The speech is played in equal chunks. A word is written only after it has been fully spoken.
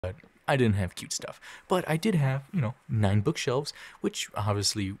I didn't have cute stuff. But I did have, 9 bookshelves, which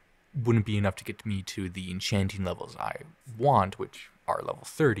obviously wouldn't be enough to get me to the enchanting levels I want, which are level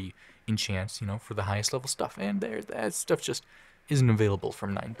 30 enchants, for the highest level stuff. And that stuff just isn't available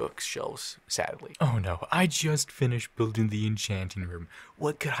from 9 bookshelves, sadly. Oh no, I just finished building the enchanting room.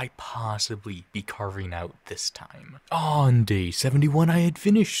 What could I possibly be carving out this time? On day 71, I had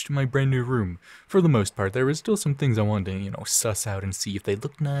finished my brand new room. For the most part, there were still some things I wanted to, suss out and see if they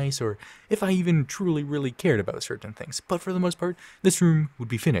looked nice or if I even truly really cared about certain things. But for the most part, this room would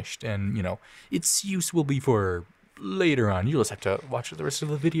be finished and, its use will be for later on. You'll just have to watch the rest of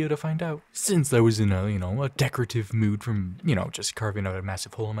the video to find out. Since I was in a decorative mood from, just carving out a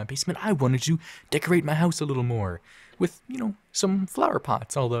massive hole in my basement, I wanted to decorate my house a little more with, some flower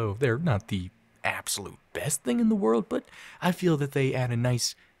pots, although they're not the absolute best thing in the world, but I feel that they add a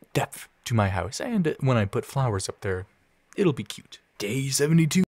nice depth to my house, and when I put flowers up there, it'll be cute. Day 72.